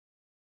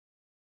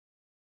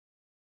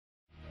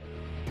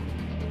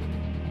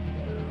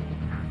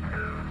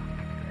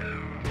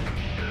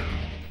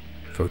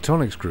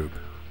Photonics Group.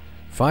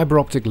 Fiber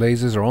optic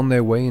lasers are on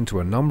their way into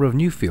a number of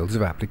new fields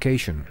of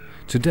application.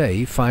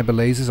 Today, fiber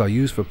lasers are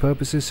used for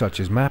purposes such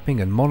as mapping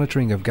and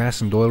monitoring of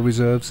gas and oil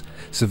reserves,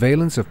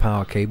 surveillance of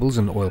power cables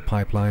and oil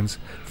pipelines,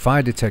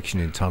 fire detection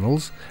in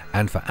tunnels,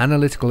 and for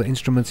analytical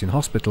instruments in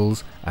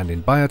hospitals and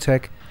in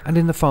biotech and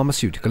in the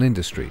pharmaceutical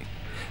industry.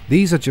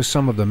 These are just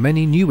some of the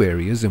many new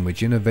areas in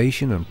which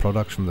innovation and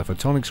products from the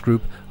Photonics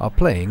Group are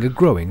playing a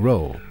growing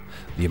role.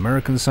 The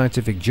American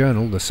scientific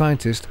journal, The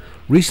Scientist,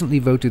 recently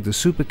voted the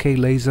SuperK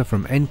laser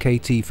from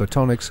NKT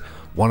Photonics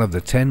one of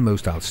the 10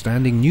 most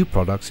outstanding new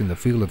products in the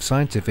field of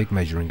scientific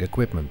measuring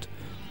equipment.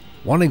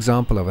 One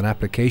example of an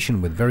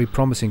application with very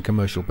promising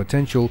commercial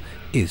potential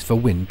is for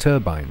wind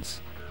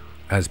turbines.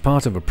 As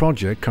part of a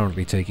project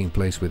currently taking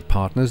place with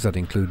partners that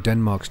include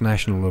Denmark's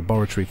National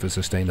Laboratory for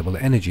Sustainable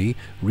Energy,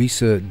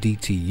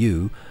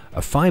 DTU,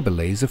 a fiber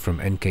laser from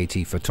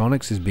NKT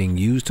Photonics is being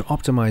used to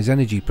optimize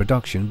energy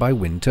production by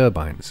wind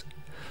turbines.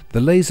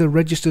 The laser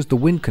registers the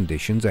wind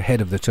conditions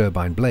ahead of the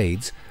turbine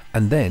blades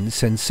and then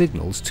sends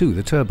signals to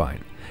the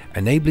turbine,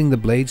 enabling the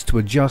blades to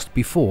adjust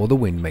before the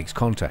wind makes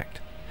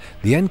contact.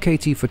 The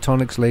NKT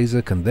Photonics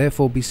laser can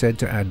therefore be said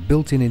to add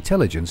built-in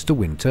intelligence to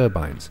wind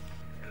turbines.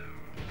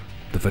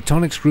 The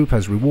Photonics Group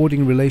has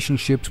rewarding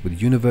relationships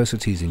with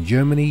universities in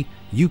Germany,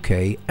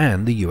 UK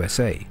and the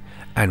USA,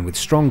 and with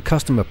strong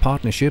customer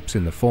partnerships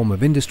in the form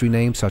of industry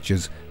names such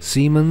as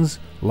Siemens,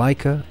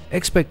 Leica,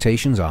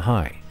 expectations are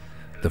high.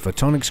 The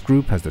Photonics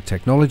Group has the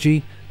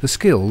technology, the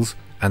skills,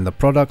 and the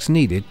products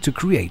needed to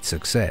create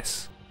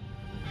success.